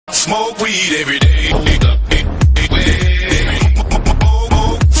Smoke weed every day. Smoke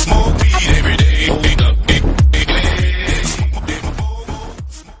weed every day.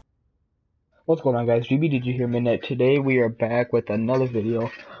 What's going on, guys? GBDG here, Midnight. Today we are back with another video.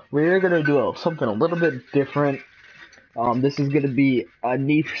 We're gonna do something a little bit different. This is gonna be a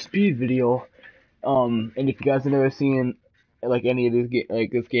Need for Speed video. And if you guys have never seen like any of this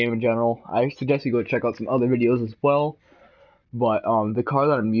this game in general, I suggest you go check out some other videos as well. But the car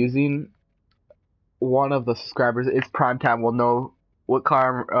that I'm using, one of the subscribers, it's Primetime, will know what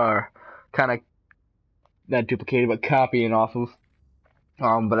car kind of not duplicated but copying off of.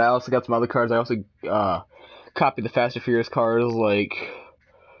 But I also got some other cars. I also copied the Fast and Furious cars, like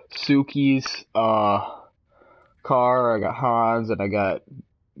Suki's car. I got Hans, and I got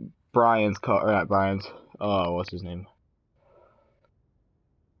Brian's car. Or not Brian's. What's his name?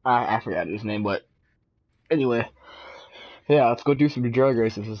 I forgot his name, but anyway, yeah, let's go do some drag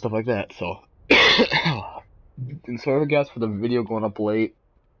races and stuff like that. So, and sorry guys for the video going up late.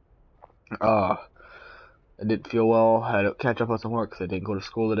 I didn't feel well. I had to catch up on some work because I didn't go to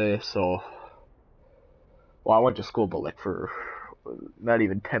school today. So, well, I went to school, but like for not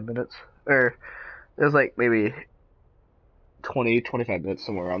even 10 minutes. Or it was like maybe 20, 25 minutes,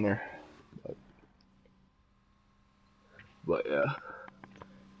 somewhere around there. But yeah.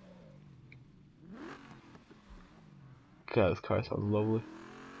 God, this car sounds lovely.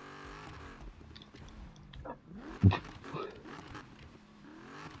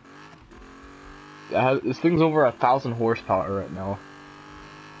 This thing's over 1,000 horsepower right now.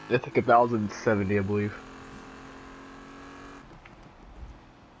 It's like 1,070, I believe.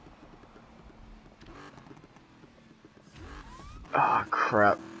 Ah,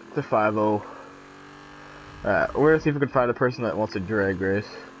 crap. It's a 5-0. Alright, we're gonna see if we can find a person that wants a drag race.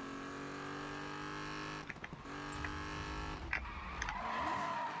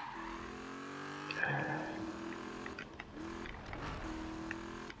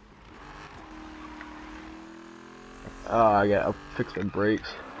 I gotta fix my brakes.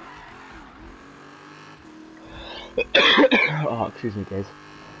 Oh, excuse me, guys.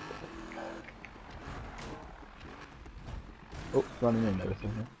 Oh, running in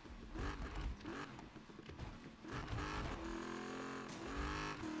everything here.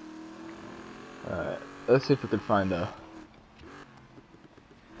 Alright, let's see if we can find a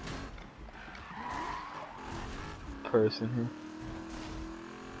person here.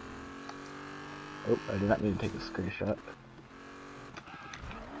 Oh, I did not need to take a screenshot.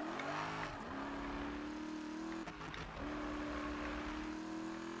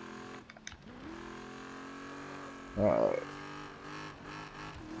 Alright.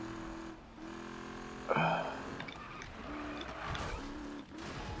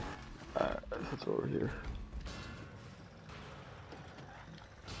 That's over here.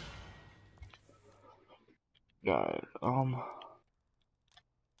 Got it.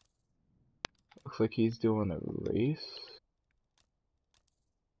 Looks like he's doing a race.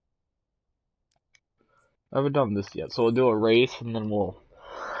 I haven't done this yet, so we'll do a race and then we'll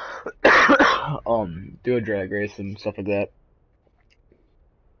do a drag race and stuff like that.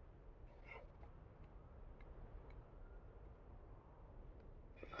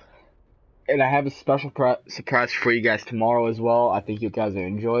 And I have a special surprise for you guys tomorrow as well. I think you guys will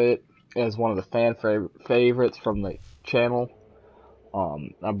enjoy it. It's one of the fan favorites from the channel.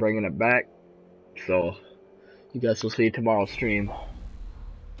 I'm bringing it back, so you guys will see tomorrow's stream.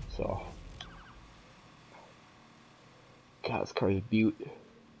 So, God, this car is beaut.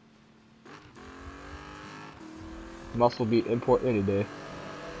 Muscle beat import any day.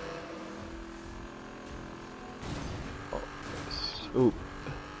 Oh, ooh.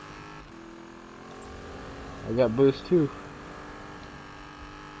 I got boost too.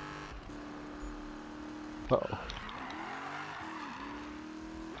 Uh-oh.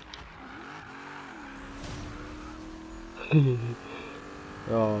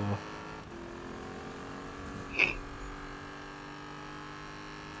 Oh.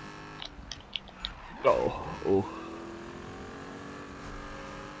 Oh. Oh.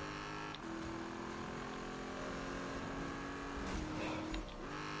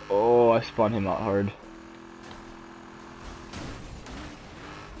 Oh, I spun him out hard.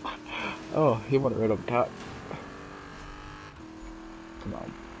 Oh, he went right up top. Come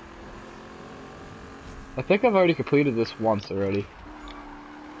on. I think I've already completed this once already.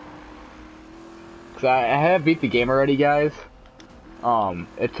 Cause I have beat the game already, guys.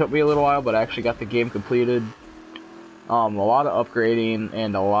 It took me a little while, but I actually got the game completed. A lot of upgrading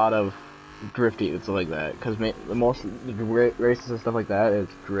and a lot of drifting and stuff like that. Cause most of the races and stuff like that is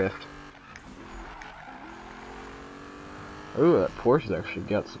drift. Ooh, that Porsche's actually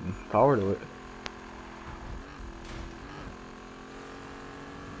got some power to it.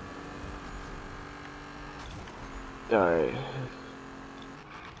 Alright.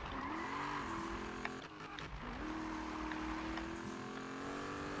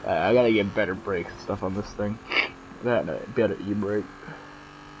 I gotta get better brakes and stuff on this thing. That and a better e-brake.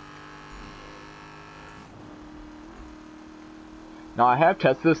 Now I have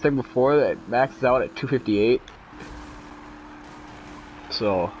tested this thing before that maxes out at 258.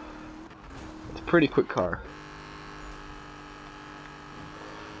 So it's a pretty quick car.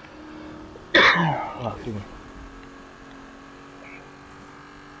 Oh, excuse me.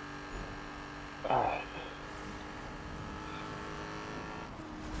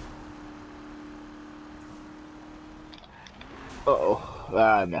 Uh-oh.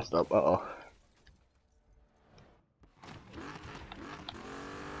 I messed up. Uh-oh.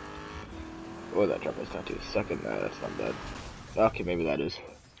 Oh, that drop was down to a second. No, that's not bad. Okay, maybe that is.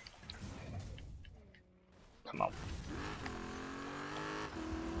 Come on.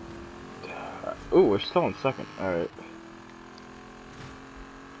 Ooh, we're still in second. Alright.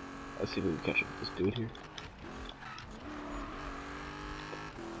 Let's see if we can catch up with this dude here.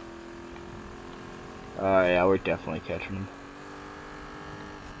 Yeah, we're definitely catching him.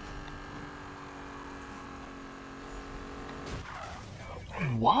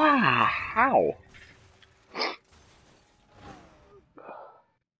 Wow! How?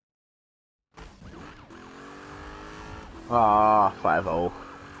 Ah, 5-0.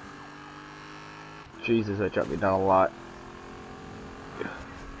 Jesus, that dropped me down a lot.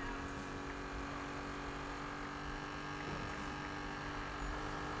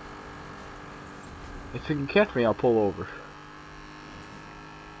 If you can catch me, I'll pull over.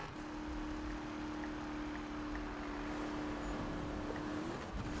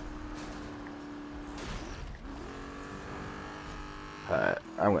 Alright,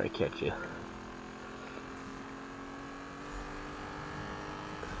 I'm gonna catch you.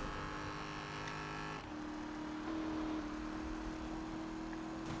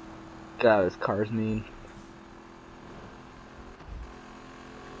 God, this car's mean.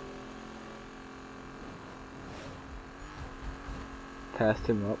 Passed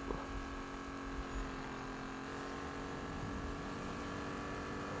him up.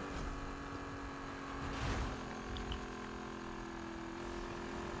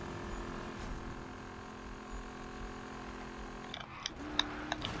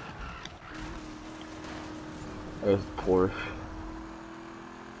 There's the Porsche.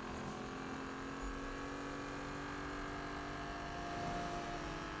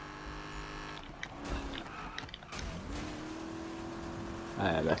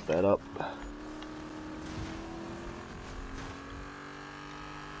 I messed that up.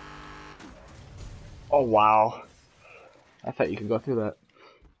 Oh wow. I thought you could go through that.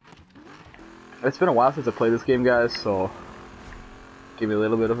 It's been a while since I played this game, guys, so give me a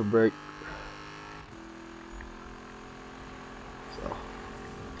little bit of a break. So.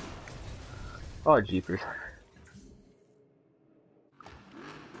 Oh, jeepers.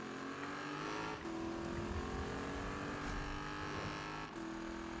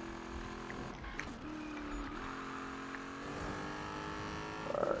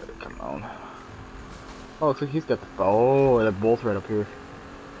 Alright, come on. Oh, looks like he's got the... Oh, they're both right up here.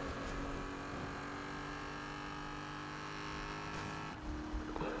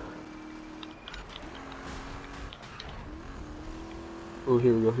 Oh,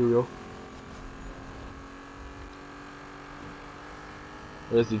 here we go, here we go.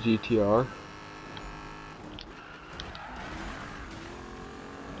 There's the GTR.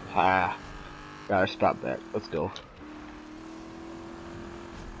 Ha! Gotta stop that. Let's go.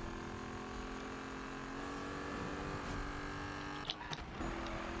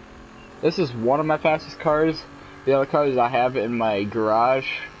 This is one of my fastest cars. The other cars I have in my garage,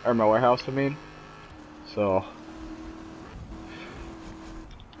 or my warehouse, I mean. So.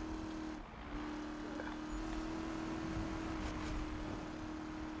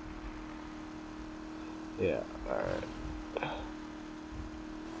 Yeah, alright.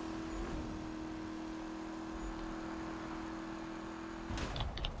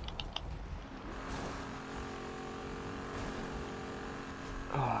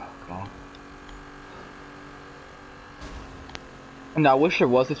 Oh, come on. Now, I wish there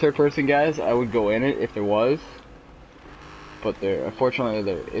was a third person, guys. I would go in it if there was. But there, unfortunately,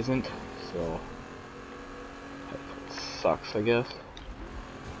 there isn't. So. That sucks, I guess.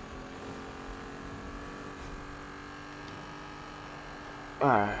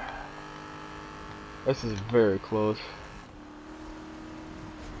 Alright. This is very close.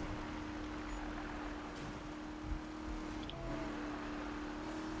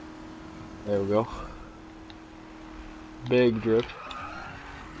 There we go. Big drift.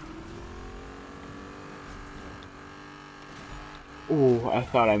 Ooh, I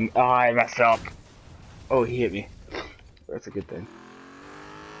thought I messed up. Oh, he hit me. That's a good thing.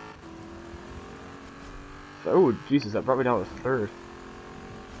 Oh, Jesus, that brought me down to third.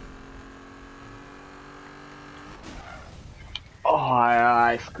 Oh,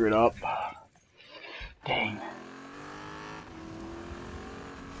 I screwed up. Dang.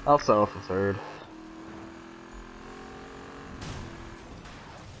 I'll settle for third.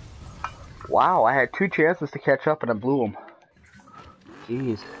 Wow, I had 2 chances to catch up and I blew them.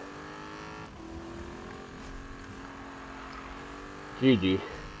 Jeez. GG.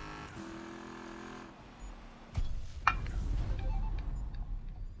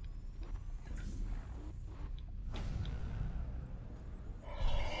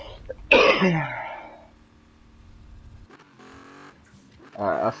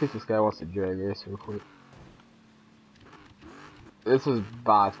 Alright, I'll see if this guy wants to drag race real quick. This is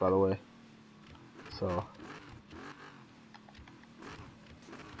bots, by the way. So.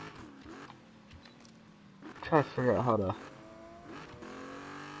 Try to figure out how to.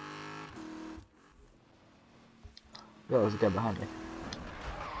 Yo, there's a guy behind me.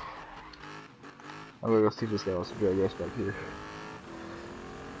 I'm gonna go see if this guy wants to drag race back here.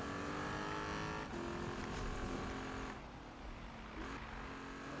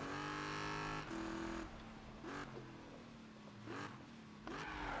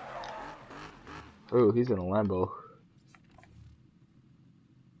 Oh, he's in a Lambo.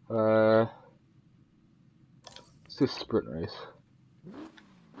 Let's do a sprint race.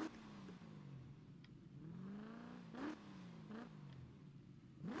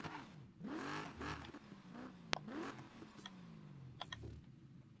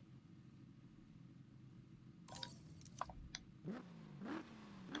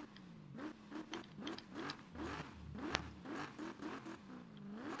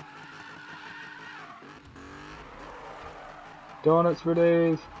 Donuts for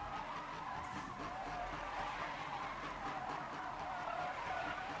days.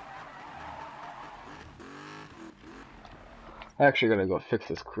 I'm actually gonna go fix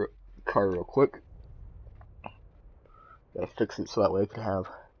this car real quick. Gotta fix it so that way I can have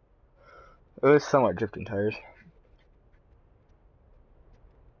at least somewhat drifting tires.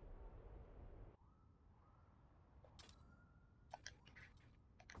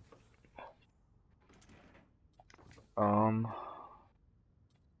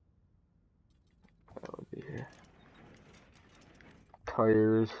 That would be here.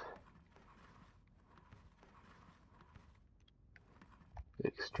 Tires.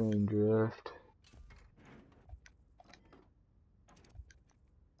 Extreme drift.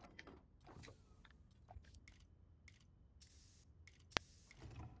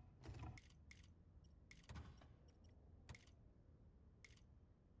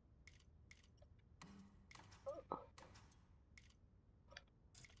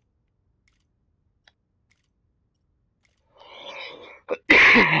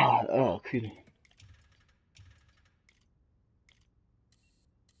 Oh, excuse me.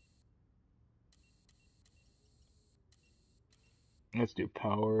 Let's do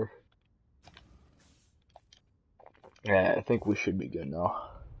power. Yeah, I think we should be good now.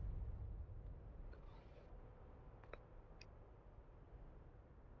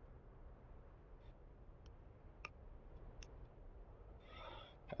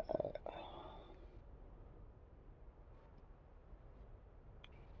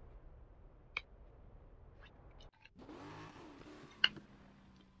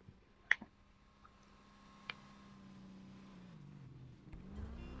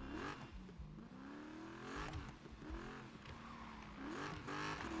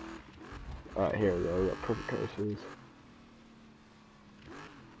 Alright, here we go. We got perfect tire series.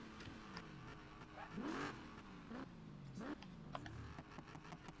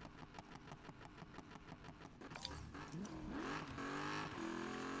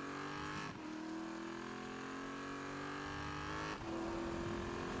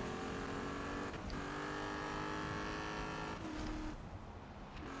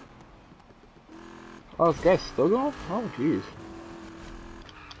 Oh, this guy's still going? Oh, jeez.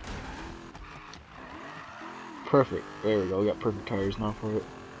 Perfect. There we go. We got perfect tires now for it.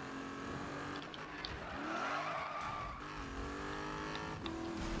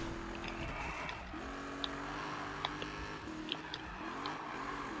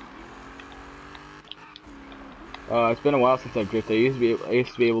 It's been a while since I've drifted. I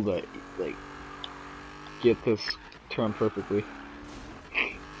used to be able to like get this turn perfectly.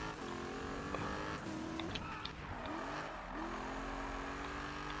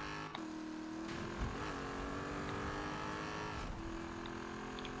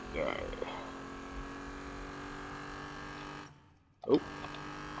 Oh.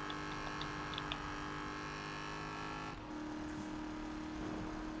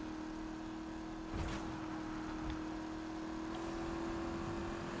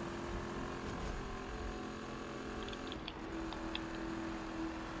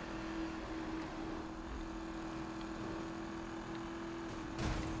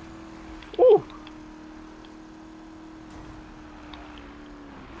 Ooh.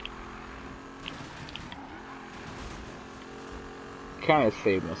 Kind of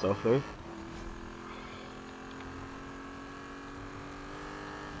saved myself there.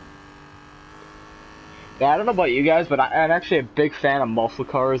 Yeah, I don't know about you guys, but I'm actually a big fan of muscle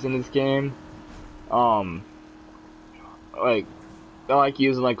cars in this game. Um, like I like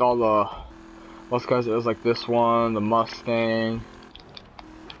using like all the muscle cars. It was like this one, the Mustang,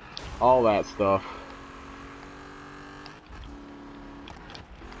 all that stuff.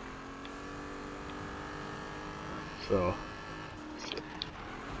 So,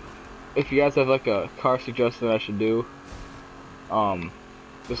 if you guys have like a car suggestion I should do,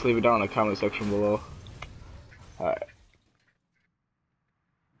 just leave it down in the comment section below. Alright.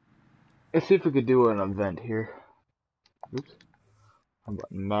 Let's see if we could do an event here. Oops. How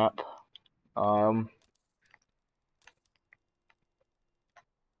about map?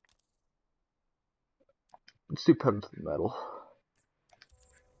 Let's do pedal to the metal.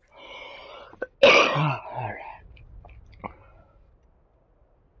 Alright.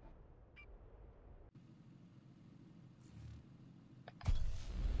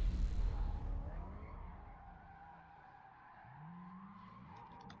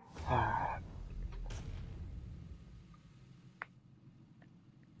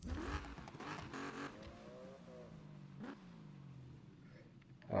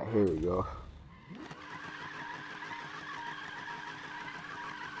 Alright, here we go.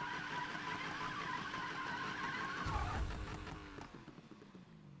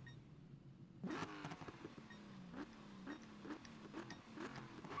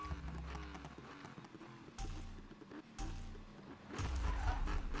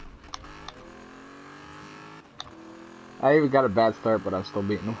 I even got a bad start, but I'm still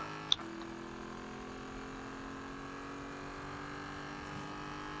beating him.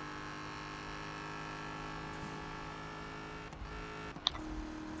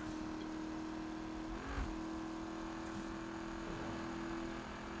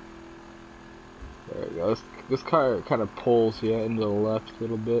 There we go. This car kind of pulls you into the left a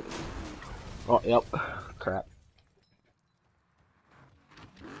little bit. Oh, yep. Crap.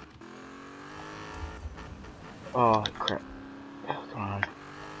 Oh, crap. What's going on?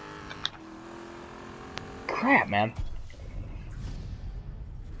 Crap, man.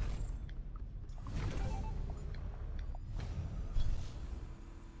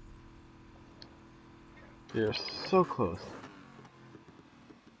 You're so close.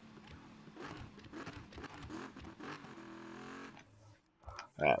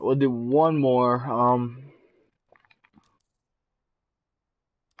 Alright, we'll do one more.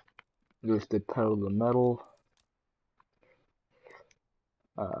 Just did pedal to the metal.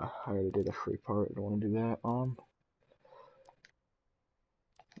 I already did a free part. I don't want to do that.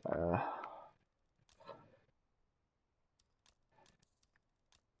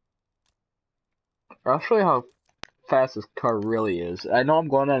 I'll show you how fast this car really is. I know I'm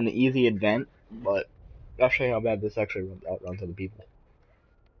going on an easy event, but I'll show you how bad this actually outruns other people.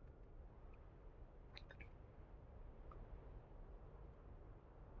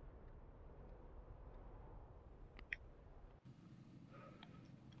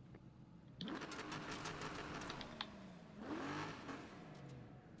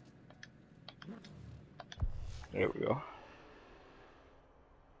 There we go.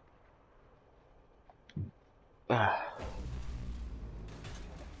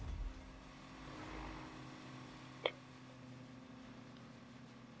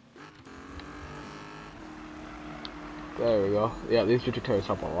 There we go. Yeah, these future tires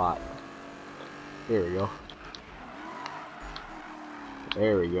help a lot. There we go.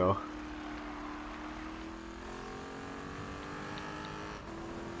 There we go.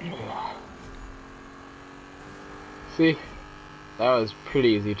 See? That was pretty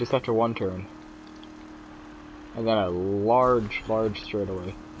easy, just after one turn. And then a large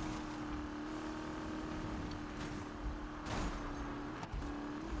straightaway.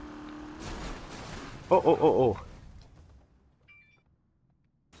 Oh.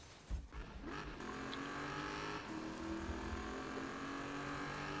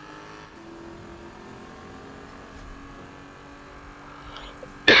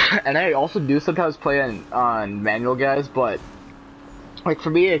 And I also do sometimes play on manual guys, but like for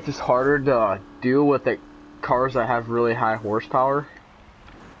me it's just harder to do with it cars that have really high horsepower.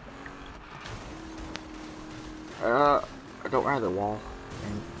 I don't have the wall.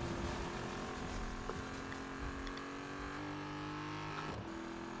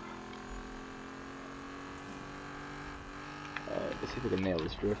 Let's see if we can nail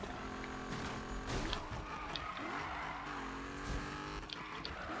this drift.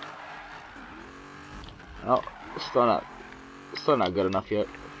 Oh, still not good enough yet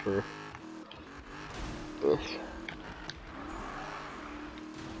for this.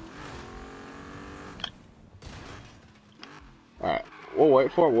 Alright, we'll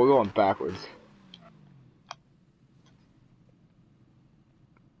wait for it. We're going backwards.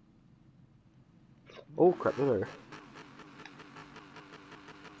 Oh crap, there.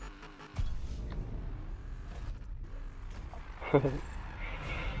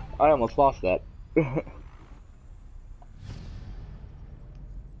 I almost lost that.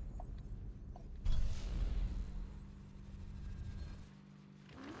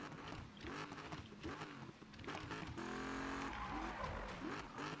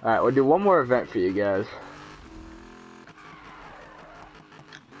 Alright, we'll do one more event for you guys.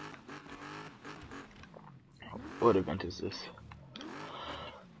 What event is this?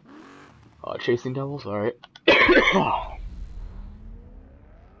 Chasing devils? Alright.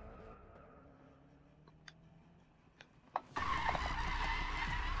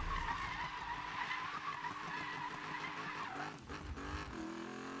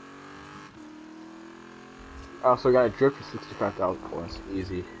 I also got a drift for 65,000 points.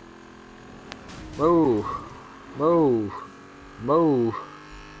 Easy. Move. Move. Move.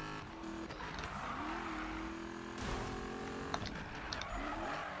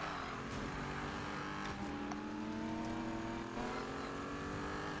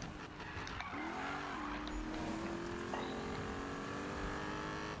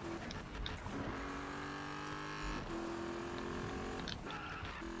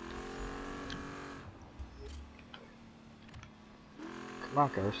 Come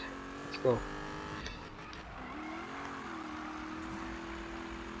on, guys. Let's go.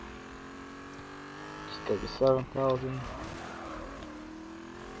 Just 37,000.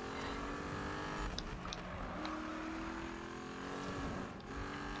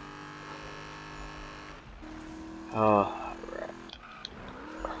 Right.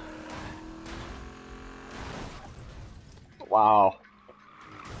 Wow.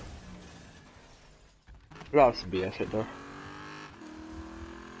 That was some BS right there.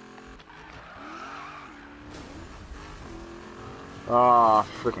 Ah,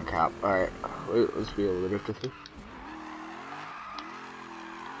 freaking cap. Alright, let's be able to drift with it.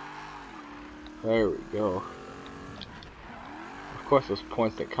 There we go. Of course, those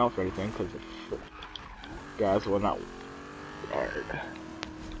points that count for anything, because if guys will not. Alright.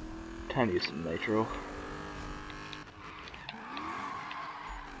 Time to use some nitro.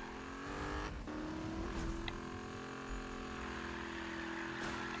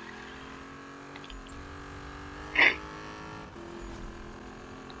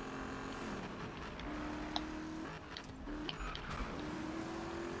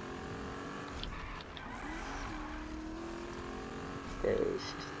 There's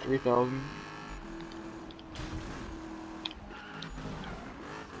 3,000.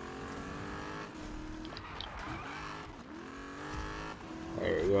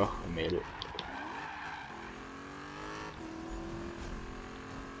 There we go, I made it.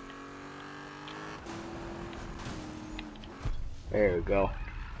 There we go.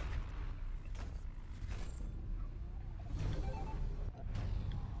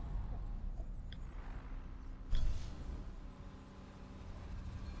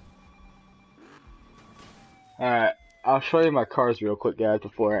 Alright, I'll show you my cars real quick, guys,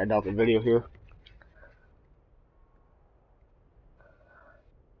 before I end out the video here.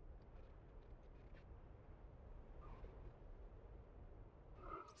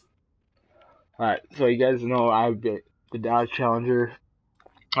 Alright, so you guys know I've got the Dodge Challenger,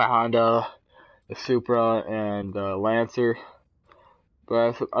 a Honda, the Supra, and the Lancer. But I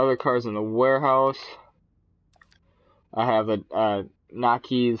have some other cars in the warehouse. I have a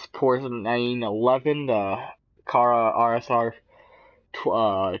Naki's Porsche 911, the Cara RSR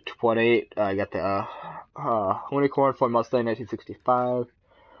 28. I got the Unicorn Ford Mustang 1965,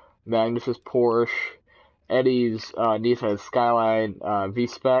 Magnus's Porsche, Eddie's Nissan Skyline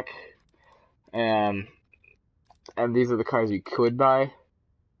V-Spec, and these are the cars you could buy.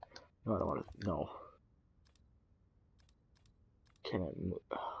 No, I don't want to. No. Can I move?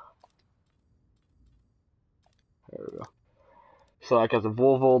 There we go. So I got the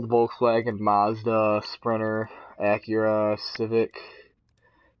Volvo, the Volkswagen, Mazda, Sprinter, Acura, Civic,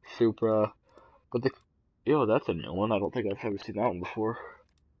 Supra. But Yo, that's a new one. I don't think I've ever seen that one before.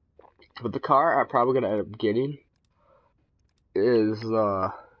 But the car I'm probably gonna end up getting is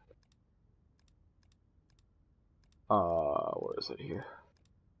where is it here?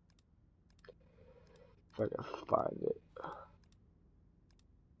 If I can find it.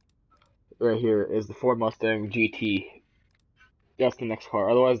 Right here is the Ford Mustang GT. That's the next car.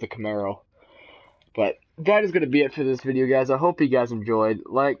 Otherwise, the Camaro. But that is going to be it for this video, guys. I hope you guys enjoyed.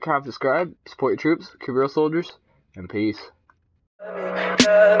 Like, comment, subscribe, support your troops, keep real soldiers, and peace.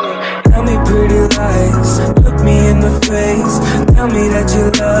 Tell me pretty lies, look me in the face. Tell me that you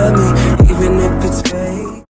love me, even if it's fake.